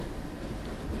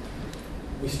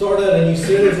We started a new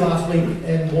series last week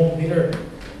in 1 Peter.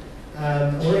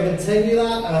 We're going to continue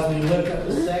that as we look at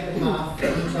the second half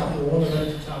of chapter 1 and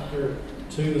into chapter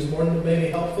 2 this morning. It may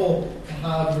be helpful to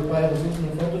have your Bibles open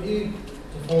in front of you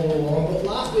to follow along. But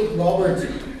last week, Robert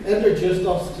introduced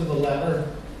us to the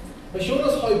letter by showing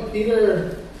us how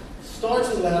Peter starts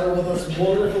his letter with this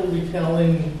wonderful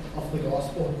retelling of the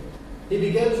gospel. He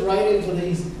begins writing to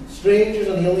these strangers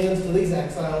and aliens, to these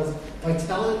exiles, by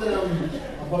telling them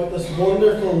about this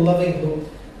wonderful living hope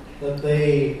that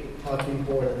they have been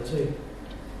born into.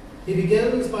 He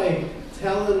begins by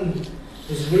telling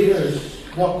his readers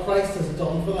what Christ has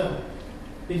done for them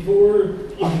before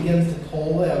he begins to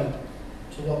call them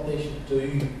to what they should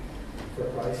do for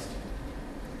Christ.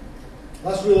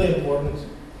 That's really important,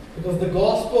 because the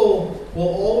gospel will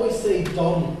always say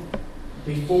done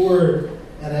before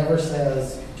it ever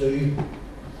says do.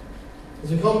 As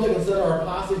we come to consider our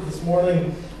passage this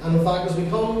morning, and in fact as we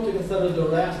come to consider the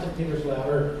rest of Peter's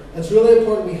letter, it's really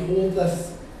important we hold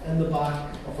this in the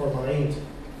back of our mind,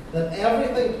 that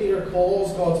everything Peter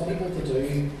calls God's people to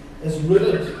do is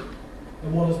rooted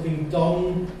in what has been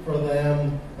done for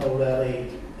them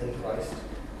already in Christ.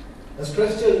 As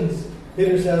Christians,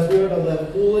 Peter says we are to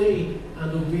live holy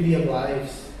and obedient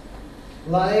lives,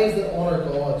 lives that honour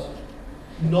God,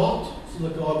 not so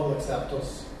that God will accept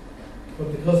us,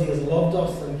 but because he has loved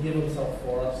us and given himself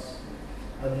for us,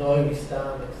 and now we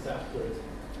stand accepted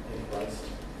in Christ.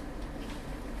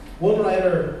 One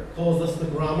writer calls this the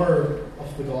grammar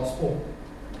of the gospel.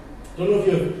 I don't know if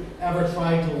you've ever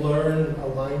tried to learn a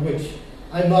language.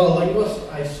 I'm not a linguist.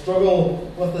 I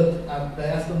struggle with it at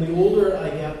best, and the older I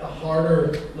get, the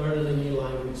harder learning a new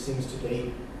language seems to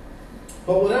be.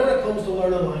 But whenever it comes to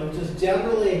learning languages,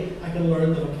 generally I can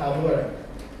learn the vocabulary.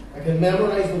 I can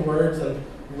memorize the words and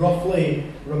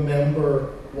roughly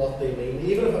remember what they mean.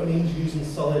 Even if it means using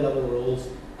silly little rules,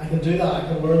 I can do that. I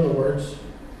can learn the words.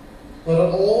 But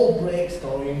it all breaks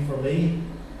down for me,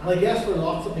 and I guess for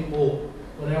lots of people,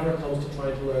 whenever it comes to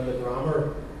trying to learn the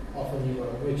grammar of a new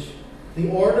language, the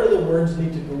order the words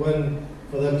need to go in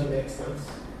for them to make sense.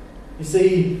 You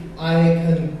see, I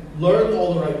can learn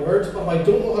all the right words, but if I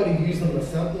don't know how to use them in a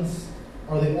sentence,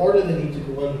 or the order they need to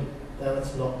go in, then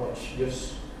it's not much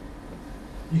use.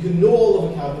 You can know all the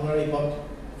vocabulary, but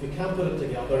if you can't put it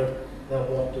together, then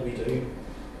what do we do?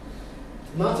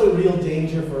 And that's a real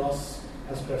danger for us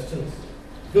as Christians.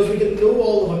 Because we can know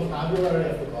all the vocabulary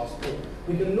of the gospel.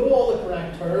 We can know all the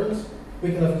correct terms.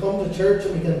 We can have come to church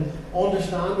and we can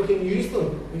understand, we can use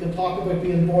them. We can talk about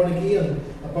being born again,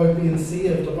 about being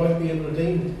saved, about being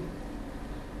redeemed.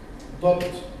 But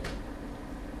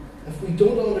if we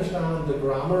don't understand the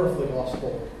grammar of the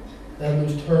gospel, then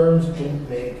those terms don't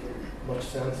make much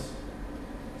sense.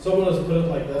 Someone has put it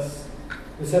like this.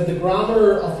 They said the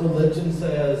grammar of religion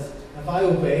says, if I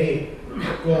obey,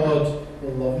 God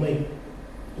will love me.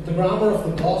 But the grammar of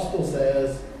the gospel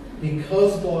says,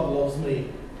 because God loves me,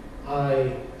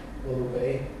 I will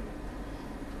obey.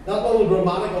 That little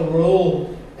grammatical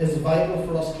rule is vital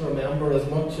for us to remember, as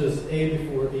much as A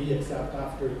before E except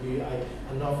after U.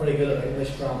 I'm not very good at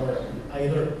English grammar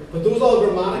either. But those little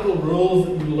grammatical rules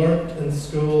that you learnt in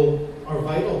school are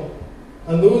vital.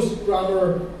 And those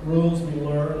grammar rules we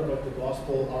learn about the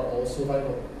gospel are also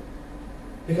vital.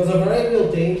 Because a very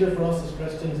real danger for us as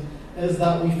Christians is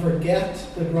that we forget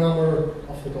the grammar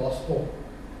of the gospel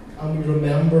and we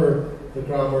remember the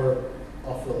grammar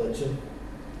of religion.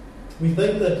 We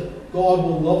think that God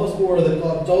will love us more, that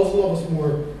God does love us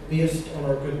more based on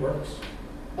our good works.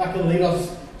 That can lead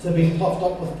us to be puffed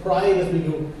up with pride as we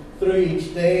go through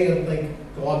each day and think,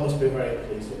 God must be very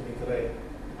pleased with me today.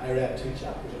 I read 2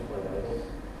 chapters of my Bible.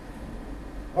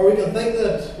 Or we can think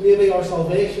that maybe our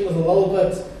salvation is a little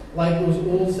bit like those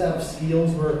old set of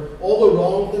scales where all the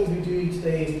wrong things we do each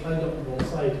day is piled up on one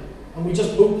side. And we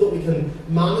just hope that we can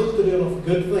manage to do enough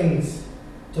good things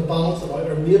to balance it out,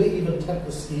 or maybe even tip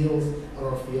the scales in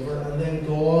our favour, and then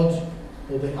God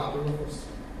will be happy with us.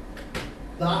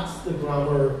 That's the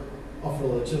grammar of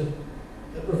religion.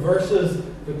 It reverses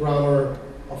the grammar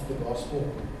of the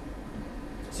gospel.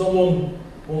 Someone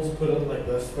once put it like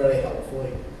this, very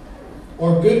helpfully.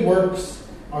 Our good works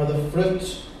are the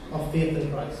fruit of faith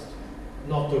in Christ,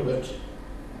 not the root.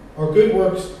 Our good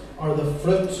works are the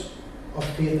fruit of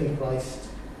faith in Christ,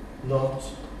 not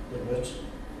the root.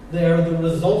 They are the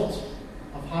result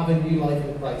of having new life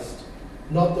in Christ,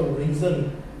 not the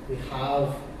reason we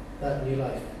have that new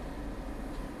life.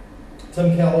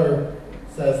 Tim Keller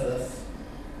says this: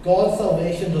 God's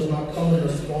salvation does not come in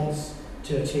response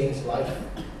to a changed life,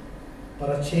 but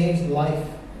a changed life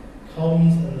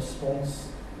comes in response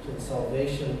to the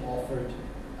salvation offered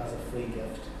as a free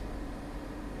gift.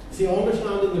 See,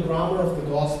 understanding the grammar of the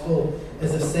gospel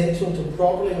is essential to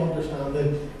properly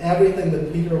understanding everything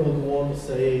that Peter will go on to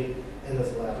say in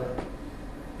his letter.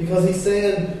 Because he's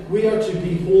saying we are to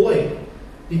be holy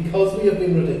because we have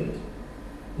been redeemed,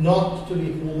 not to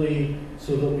be holy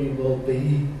so that we will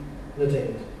be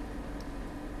redeemed.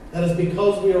 It is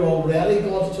because we are already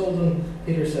God's children,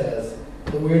 Peter says,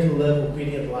 that we are to live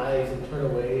obedient lives and turn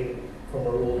away from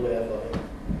our old way of living.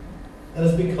 It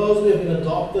is because we have been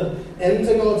adopted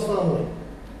into God's family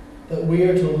that we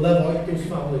are to live out those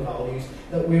family values,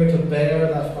 that we are to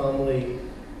bear that family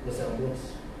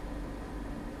resemblance.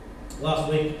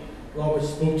 Last week, Robert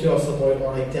spoke to us about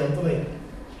our identity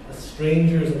as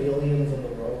strangers and aliens in the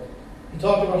world. He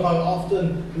talked about how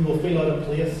often we will feel out of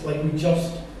place, like we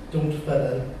just don't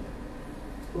fit in.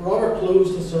 Robert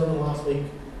closed the sermon last week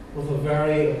with a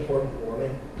very important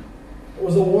warning. It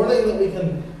was a warning that we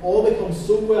can all become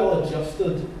so well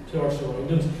adjusted to our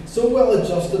surroundings, so well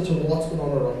adjusted to what's going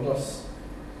on around us,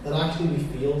 that actually we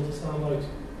fail to stand out.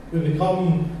 We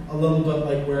become a little bit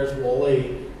like Where's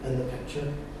Wally in the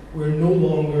picture. We're no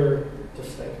longer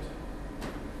distinct.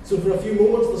 So for a few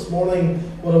moments this morning,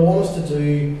 what I want us to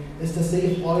do is to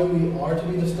see how we are to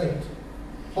be distinct.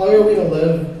 How are we to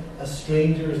live as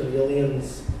strangers and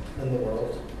aliens in the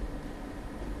world?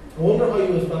 I wonder how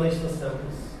you would finish this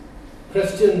sentence.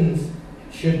 Christians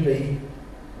should be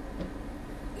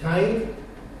kind,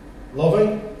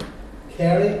 loving,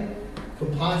 caring,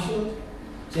 compassionate,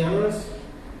 generous,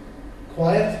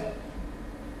 quiet.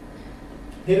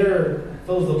 Peter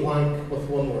fills the blank with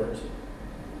one word.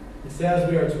 He says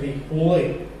we are to be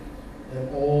holy in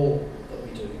all that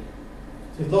we do.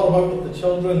 So we thought about with the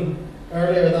children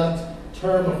earlier, that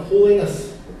term of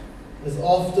holiness is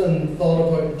often thought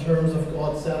about in terms of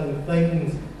God setting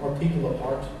things or people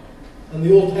apart. In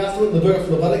the Old Testament, the book of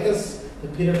Leviticus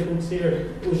that Peter quotes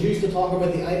here, it was used to talk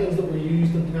about the items that were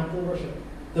used in temple worship.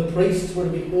 The priests were to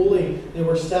be holy. They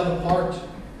were set apart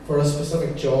for a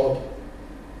specific job.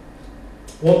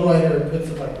 One writer puts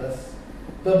it like this: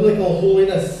 biblical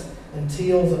holiness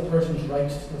entails a person's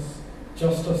righteousness,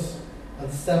 justice,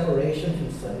 and separation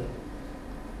from sin.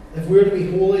 If we're to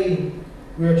be holy,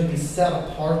 we are to be set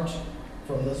apart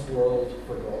from this world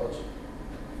for God.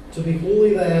 To be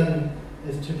holy, then,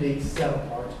 is to be set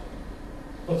apart.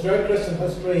 But throughout Christian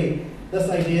history, this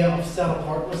idea of set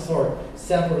apartness or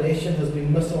separation has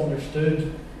been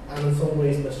misunderstood and in some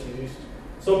ways misused.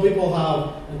 Some people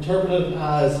have interpreted it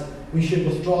as we should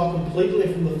withdraw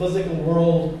completely from the physical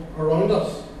world around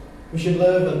us. We should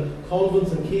live in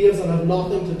convents and caves and have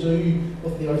nothing to do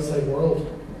with the outside world.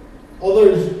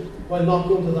 Others, while not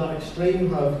going to that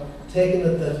extreme, have taken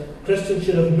it that Christians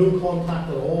should have no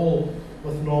contact at all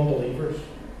with non-believers.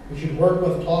 We should work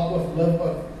with, talk with, live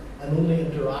with, and only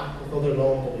interact with other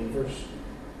non-believers.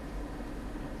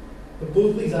 But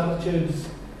both these attitudes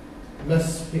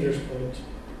miss Peter's point.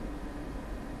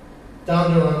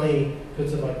 Dan Durrani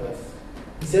puts it like this.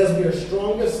 He says we are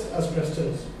strongest as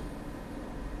Christians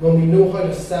when we know how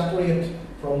to separate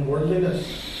from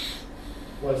worldliness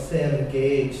while staying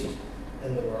engaged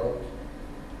in the world.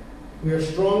 We are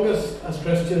strongest as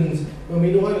Christians when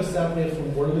we know how to separate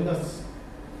from worldliness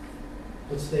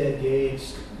but stay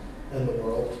engaged in the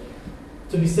world.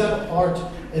 To be set apart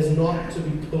is not to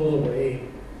be pulled away,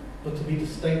 but to be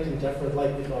distinct and different,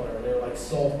 like we thought earlier, like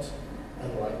salt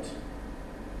and light.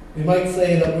 We might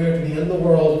say that we are to be in the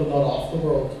world but not of the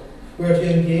world. We are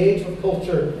to engage with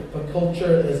culture, but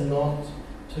culture is not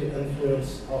to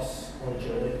influence us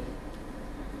unduly.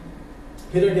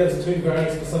 Peter gives two very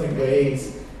specific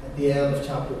ways at the end of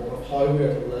chapter 1 of how we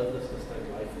are to live this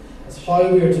distinct life. It's how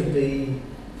we are to be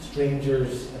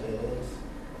strangers and aliens.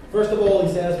 First of all,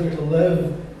 he says we are to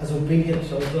live as obedient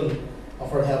children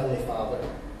of our Heavenly Father.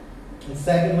 And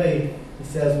secondly, he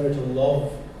says we are to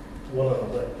love one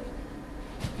another.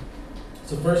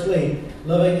 So firstly,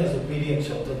 living as obedient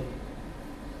children.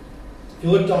 If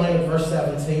you look down at verse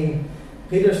 17,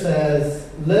 Peter says,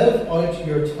 live out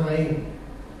your time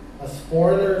as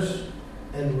foreigners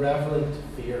in reverent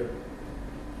fear.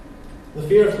 The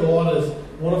fear of God is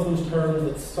one of those terms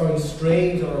that sounds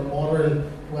strange in our modern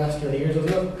Western ears,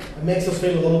 doesn't it? It makes us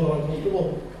feel a little bit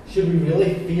uncomfortable. Should we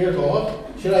really fear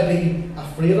God? Should I be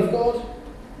afraid of God?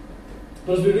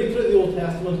 But as we read through the Old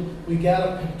Testament, we get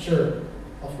a picture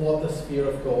of what this fear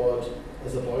of God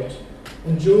is about.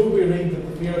 In Job, we read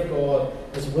that the fear of God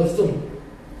is wisdom.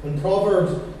 In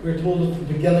Proverbs, we are told it's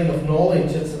the beginning of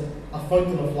knowledge. It's a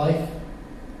fountain of life.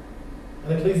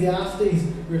 In Ecclesiastes,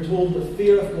 we are told that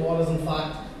fear of God is in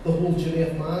fact the whole duty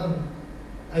of man.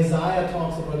 Isaiah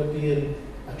talks about it being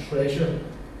a treasure.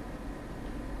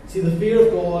 See, the fear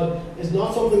of God is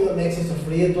not something that makes us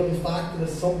afraid, but in fact it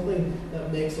is something that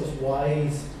makes us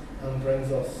wise and brings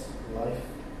us life.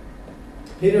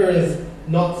 Peter is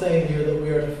not saying here that we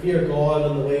are to fear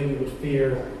God in the way we would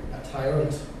fear a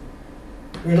tyrant.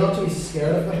 We are not to be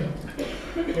scared of him,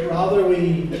 but rather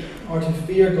we are to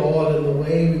fear God in the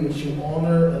way we would show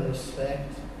honour and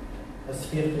respect as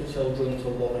faithful children to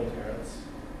loving parents.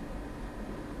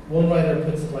 One writer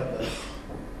puts it like this: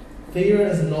 fear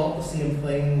is not the same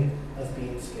thing as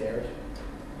being scared.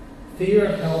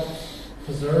 Fear helps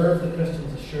preserve the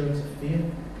Christian's assurance of faith,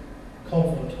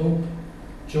 confident hope,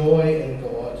 joy in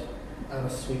God, and a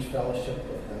sweet fellowship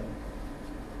with him.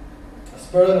 A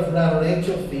spirit of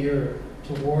reverential fear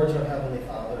towards our Heavenly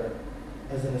Father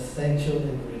is an essential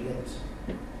ingredient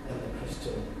in the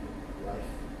Christian life.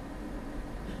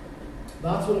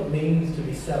 That's what it means to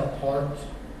be set apart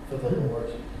for the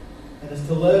Lord. It is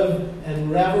to live in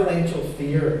reverential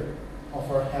fear of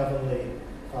our Heavenly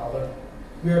Father.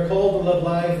 We are called to live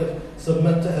lives that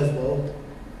submit to His will,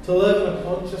 to live in a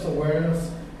conscious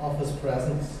awareness of His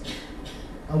presence,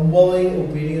 and willing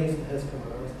obedience to His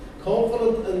commands,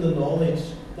 confident in the knowledge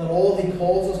that all He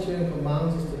calls us to and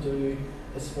commands us to do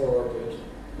is for our good.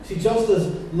 See, just as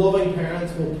loving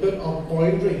parents will put up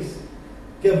boundaries,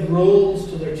 give rules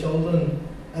to their children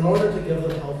in order to give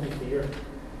them healthy fear,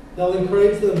 they'll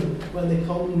encourage them when they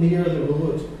come near the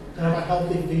road to have a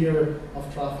healthy fear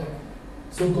of traffic.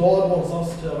 So God wants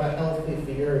us to have a healthy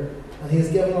fear, and He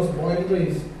has given us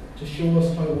boundaries to show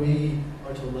us how we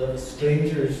are to live as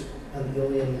strangers and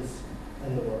aliens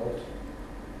in the world.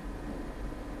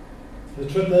 The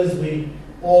truth is, we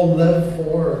all live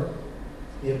for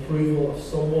the approval of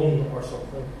someone or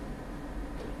something.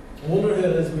 I wonder who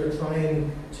it is we're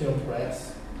trying to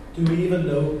impress. Do we even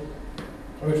know?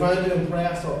 Are we trying to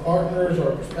impress our partners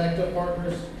or prospective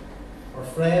partners, our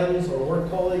friends or work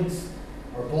colleagues,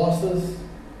 our bosses,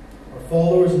 our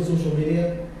followers on social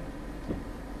media?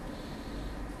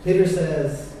 Peter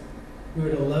says we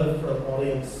are to live for an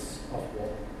audience of one.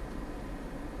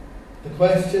 The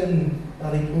question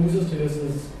that he poses to us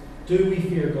is, do we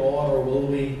fear God or will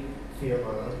we fear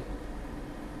man?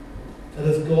 It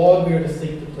is God we are to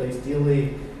seek to please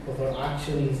daily with our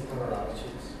actions and our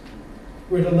attitudes.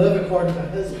 We are to live according to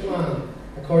His plan,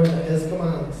 according to His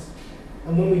commands.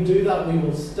 And when we do that, we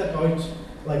will stick out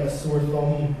like a sore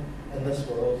thumb in this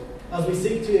world, as we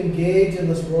seek to engage in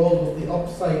this world with the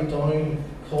upside down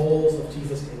calls of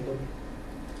Jesus' kingdom,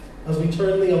 as we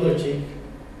turn the other cheek,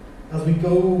 as we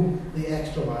go the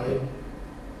extra mile,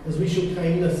 as we show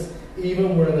kindness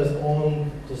even where it is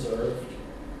undeserved.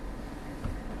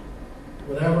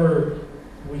 Whenever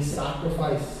we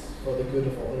sacrifice for the good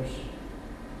of others,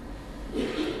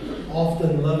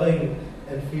 often living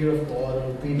in fear of God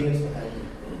and obedience to Him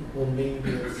will mean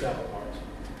being set apart,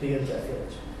 being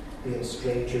different, being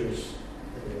strangers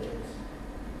and aliens.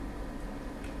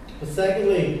 But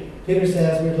secondly, Peter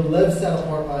says we're to live set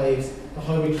apart lives by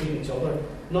how we treat each other.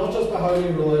 Not just by how we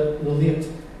relate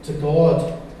to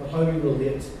God, but how we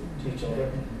relate to each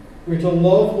other. We're to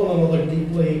love one another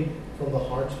deeply from the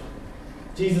heart.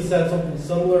 Jesus said something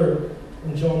similar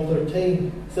in John 13.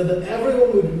 He said that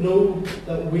everyone would know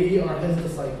that we are His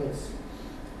disciples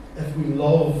if we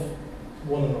love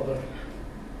one another.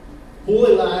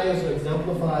 Holy lives are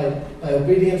exemplified by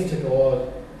obedience to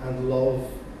God and love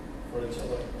for each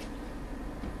other.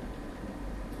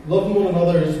 Loving one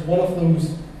another is one of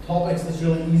those topics that's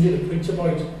really easy to preach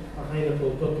about behind a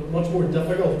pulpit, but much more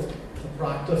difficult to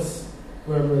practice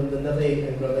where we're in the nitty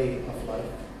and gritty of life.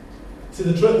 See,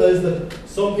 the truth is that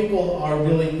some people are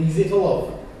really easy to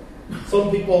love.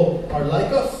 Some people are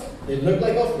like us, they look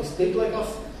like us, they speak like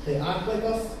us, they act like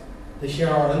us, they share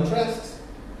our interests.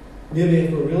 Maybe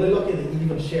if we're really lucky, they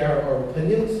even share our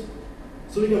opinions.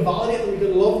 So we can validate them, we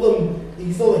can love them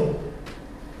easily.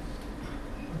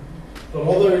 But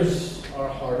others are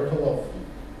harder to love.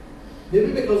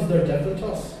 Maybe because they're different to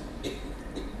us.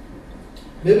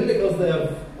 Maybe because they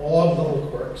have odd little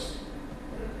quirks.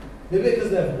 Maybe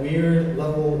because they have weird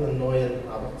little annoying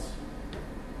habits.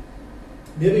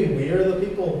 Maybe we're the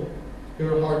people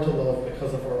who are hard to love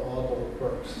because of our odd little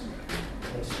quirks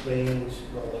and strange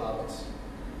little habits.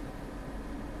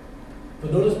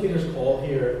 But notice Peter's call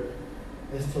here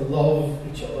is to love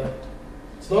each other.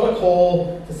 It's not a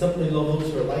call to simply love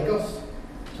those who are like us,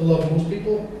 to love most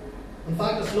people. In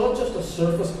fact, it's not just a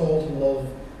surface call to love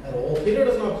at all. Peter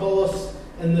does not call us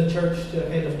in the church to a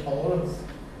kind of tolerance,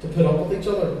 to put up with each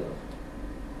other.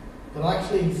 But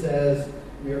actually he says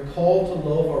we are called to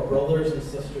love our brothers and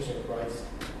sisters in Christ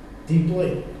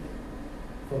deeply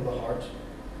from the heart.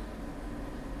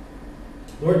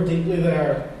 The word deeply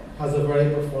there has a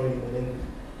very profound meaning.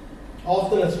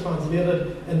 Often it's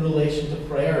translated in relation to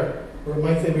prayer, or it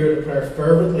might say we are to pray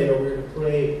fervently, or we are to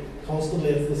pray constantly.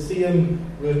 It's the same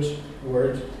root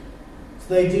word.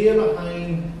 So the idea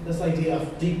behind this idea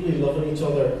of deeply loving each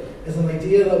other is an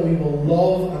idea that we will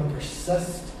love and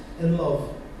persist in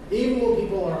love. Even when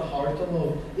people are hard to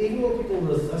love, even when people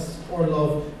resist our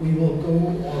love, we will go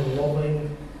on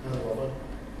loving and loving.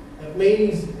 It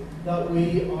means that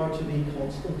we are to be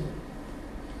constant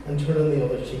in turning the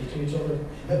other cheek to each other.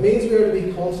 It means we are to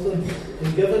be constant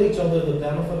in giving each other the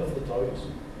benefit of the doubt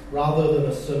rather than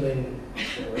assuming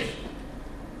the worst.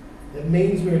 It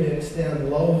means we are to extend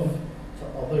love to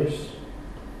others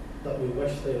that we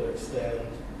wish they would extend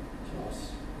to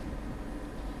us.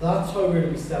 That's how we're to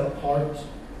be set apart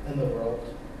in the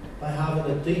world, by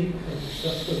having a deep and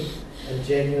persistent and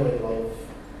genuine love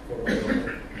for one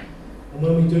another. And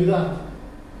when we do that,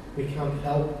 we can't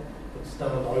help but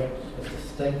stand out as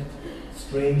distinct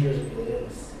strangers and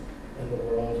aliens in the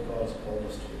world God has called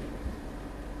us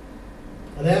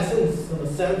to. In essence, in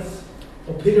a sense,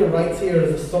 what Peter writes here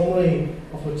is a summary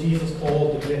of what Jesus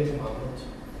called the Great Commandment.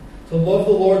 To love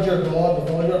the Lord your God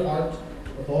with all your heart,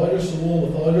 with all your soul,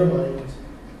 with all your mind.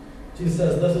 Jesus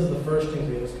says this is the first and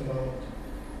greatest commandment.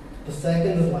 The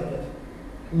second is like it.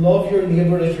 Love your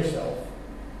neighbour as yourself.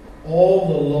 All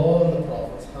the law and the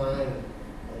prophets hang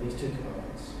on these two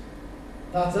commandments.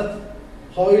 That's it.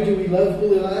 How do we live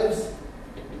holy lives?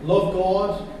 Love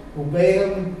God, obey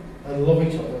Him, and love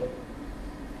each other.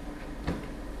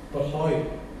 But how?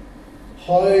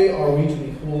 How are we to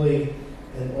be holy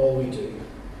in all we do?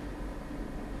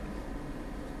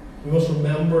 We must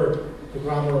remember the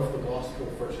grammar of the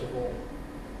gospel, first of all.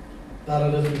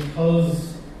 That it is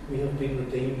because we have been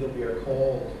redeemed that we are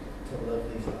called to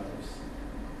live these lives.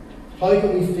 How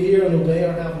can we fear and obey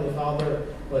our Heavenly Father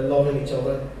by loving each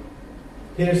other?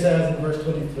 Peter says in verse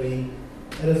 23,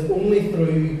 it is only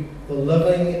through the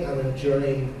living and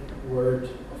enduring Word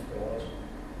of God.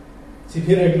 See,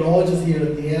 Peter acknowledges here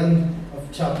at the end of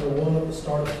chapter 1, at the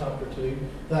start of chapter 2,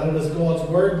 that it is God's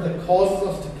Word that causes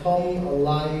us to come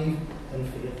alive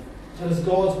in faith. It is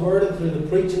God's Word, and through the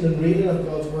preaching and reading of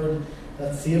God's Word,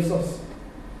 that saves us.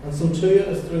 And so too it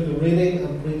is through the reading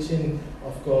and preaching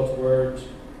of God's Word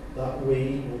that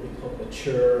we will become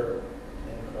mature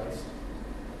in Christ.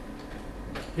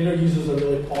 Peter uses a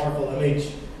really powerful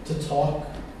image to talk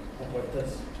about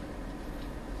this.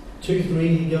 2:3,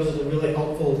 he gives us a really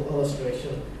helpful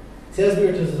illustration. He says we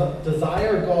are to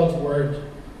desire God's Word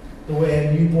the way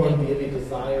a newborn baby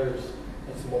desires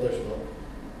its mother's milk.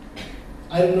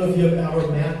 I don't know if you have ever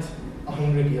met a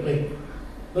hungry baby,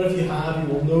 but if you have,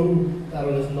 you will know that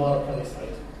it is not a pretty sight.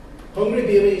 Hungry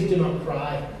babies do not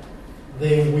cry.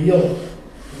 They wail.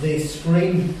 They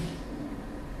scream.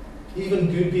 Even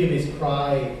good babies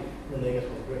cry when they get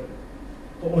hungry.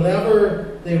 But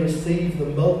whenever they receive the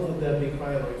milk that they've been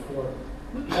crying out for,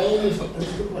 almost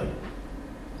instantly,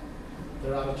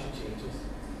 their attitude changes.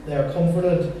 They are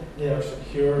comforted, they are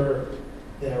secure,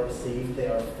 they are received, they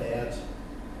are fed.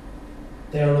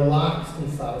 They are relaxed and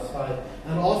satisfied.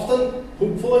 And often,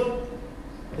 hopefully,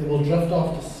 they will drift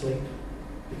off to sleep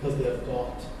because they have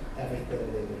got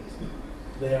everything they need.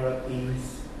 They are at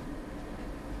ease.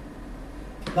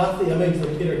 That's the image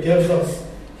that Peter gives us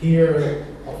here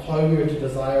of how we are to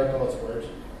desire God's Word.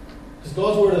 Because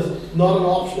God's Word is not an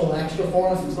optional extra for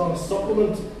us. It's not a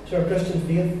supplement to our Christian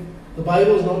faith. The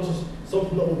Bible is not just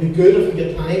something that will be good if we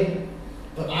get time,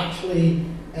 but actually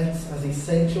it's as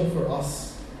essential for us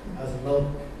as milk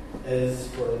is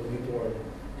for a newborn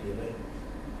baby.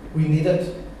 We need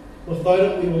it. Without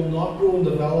it, we will not grow and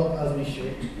develop as we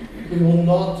should. We will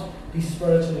not be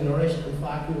spiritually nourished. In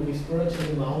fact, we will be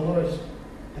spiritually malnourished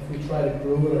if we try to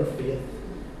grow in our faith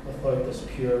without this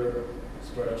pure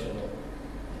spiritual milk.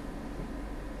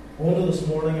 I wonder this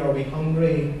morning, are we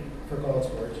hungry for God's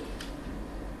Word?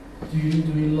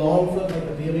 Do we long for it like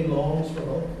a baby longs for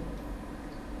milk?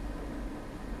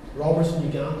 Robertson,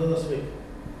 Uganda this week.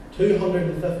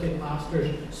 250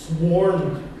 pastors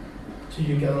swarmed to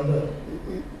Uganda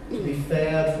to be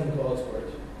fed from God's Word.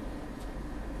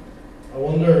 I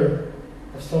wonder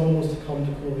if someone was to come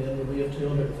to Coleraine, would we have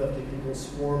 250 people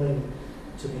swarming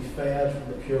to be fed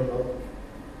from the pure milk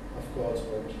of God's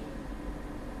Word?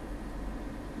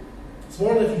 This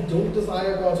morning, if you don't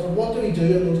desire God's Word, what do we do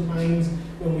in those times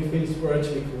when we feel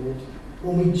spiritually cold?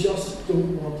 When we just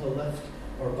don't want to lift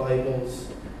our Bibles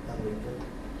and read them?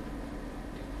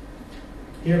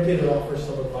 Here Peter offers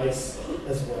some advice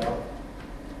as well.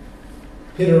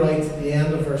 Peter writes at the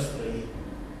end of verse 3,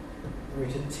 we're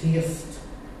to taste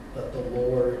that the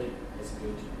Lord is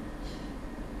good.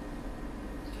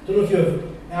 I don't know if you have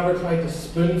ever tried to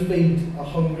spoon feed a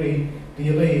hungry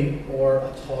baby or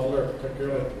a toddler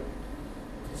particularly.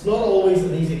 It's not always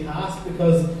an easy task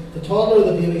because the toddler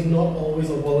or the baby is not always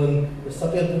a willing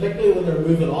recipient, particularly when they're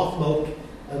moving off milk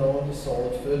and on to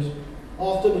solid food.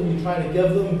 Often when you try to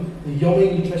give them the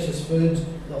yummy, nutritious food,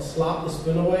 they'll slap the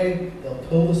spoon away, they'll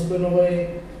pull the spoon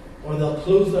away, or they'll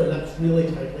close their lips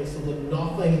really tightly so that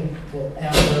nothing will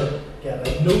ever get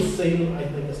in. No seal, I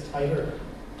think, is tighter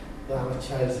than a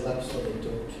child's lips when they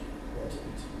don't want to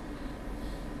eat.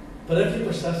 But if you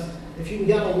persist, if you can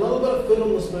get a little bit of food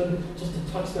on the spoon just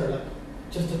to touch their lip,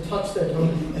 just to touch their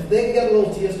tongue, if they can get a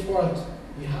little taste for it,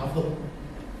 you have them.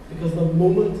 Because the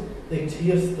moment they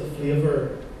taste the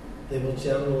flavour, they will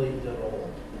generally eat it all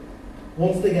up.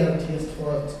 Once they get a taste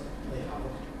for it, they have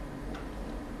it.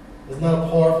 Isn't that a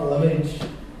powerful image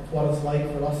of what it's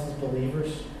like for us as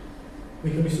believers?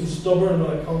 We can be so stubborn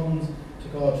when it comes to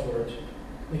God's Word.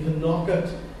 We can knock it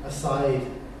aside.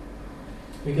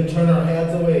 We can turn our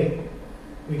heads away.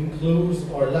 We can close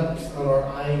our lips and our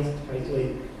eyes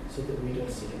tightly so that we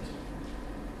don't see it.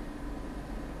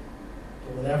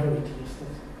 But whenever we taste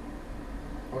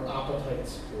it, our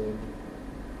appetites grow.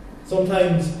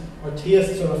 Sometimes our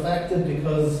tastes are affected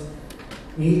because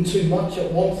we eat too much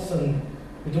at once and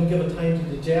we don't give it time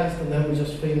to digest, and then we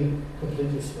just feel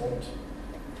completely swamped.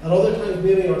 At other times,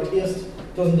 maybe our taste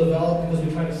doesn't develop because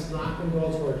we try to snack on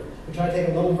God's Word. We try to take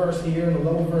a little verse here and a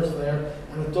little verse there,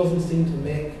 and it doesn't seem to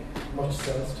make much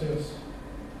sense to us.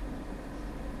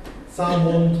 Psalm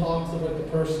 1 talks about the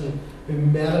person who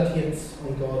meditates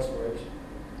on God's Word.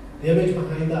 The image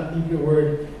behind that Hebrew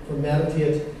word for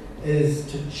meditate is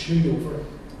to chew over.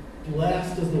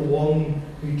 Blessed is the one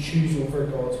who chews over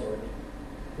God's Word.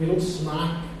 We don't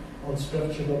snack on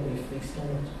Scripture, but we feast on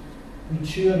it. We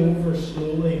chew it over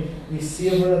slowly. We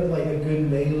savour it like a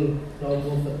good meal, not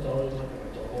wolf it down like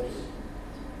a McDonald's.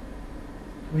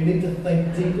 We need to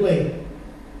think deeply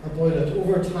about it.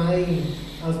 Over time,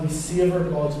 as we savour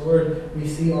God's Word, we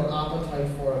see our appetite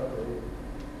for it grow.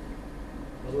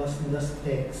 But listen, this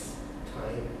takes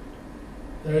time.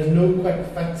 There is no quick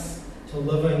fix to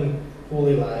living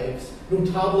holy lives. No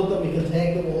tablet that we can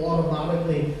take that will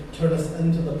automatically turn us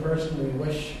into the person we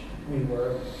wish we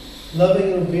were.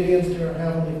 Living in obedience to our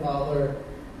Heavenly Father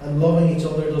and loving each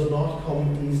other does not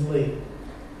come easily.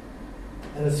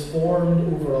 It is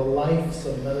formed over a life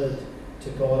submitted to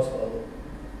God's will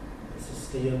and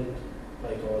sustained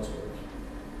by God's Word.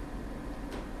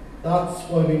 That's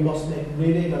why we must make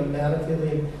reading and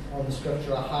meditating on the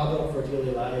Scripture a habit of our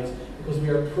daily lives, because we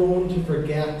are prone to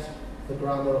forget the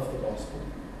grammar of the Gospel.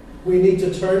 We need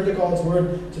to turn to God's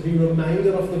Word to be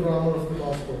reminded of the grammar of the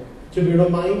Gospel, to be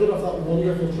reminded of that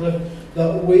wonderful truth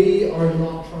that we are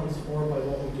not transformed by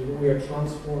what we do, but we are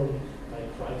transformed by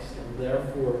Christ, and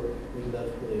therefore we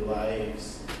live holy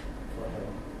lives for Him.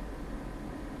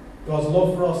 God's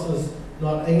love for us is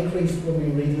not increased when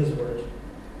we read His Word,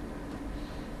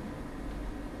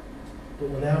 but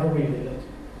whenever we read it,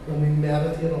 when we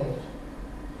meditate on it,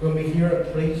 when we hear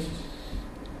it preached,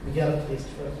 we get a taste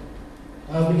for it.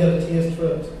 As we get a taste for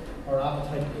it, our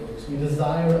appetite grows. We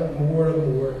desire it more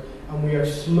and more, and we are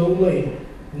slowly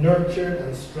nurtured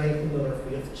and strengthened in our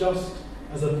faith, just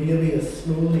as a baby is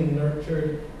slowly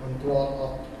nurtured and brought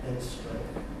up in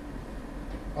strength.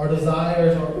 Our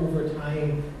desires are over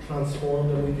time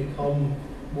transformed and we become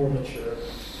more mature.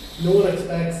 No one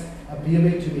expects a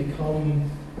baby to become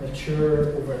mature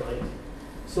overnight.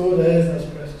 So it is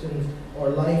as Christians. Our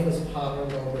life is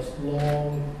patterned on this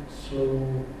long,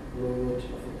 slow road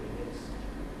of obedience.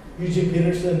 Eugene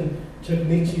Peterson took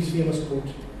Nietzsche's famous quote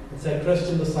and said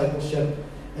Christian discipleship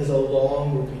is a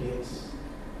long obedience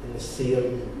in the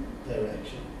same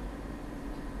direction.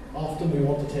 Often we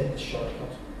want to take the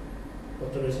shortcut,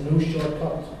 but there is no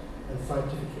shortcut in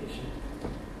sanctification.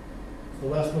 The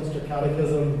Westminster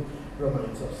Catechism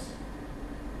reminds us.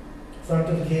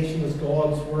 Sanctification is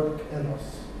God's work in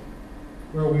us,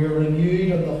 where we are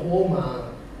renewed in the whole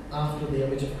man after the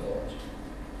image of God,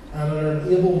 and are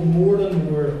enabled more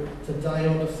and more to die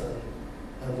unto sin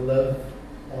and live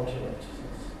unto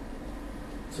righteousness,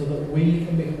 so that we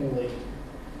can be holy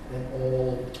in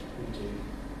all we do.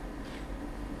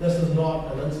 This is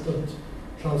not an instant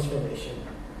transformation,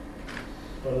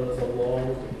 but it is a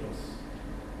long obedience.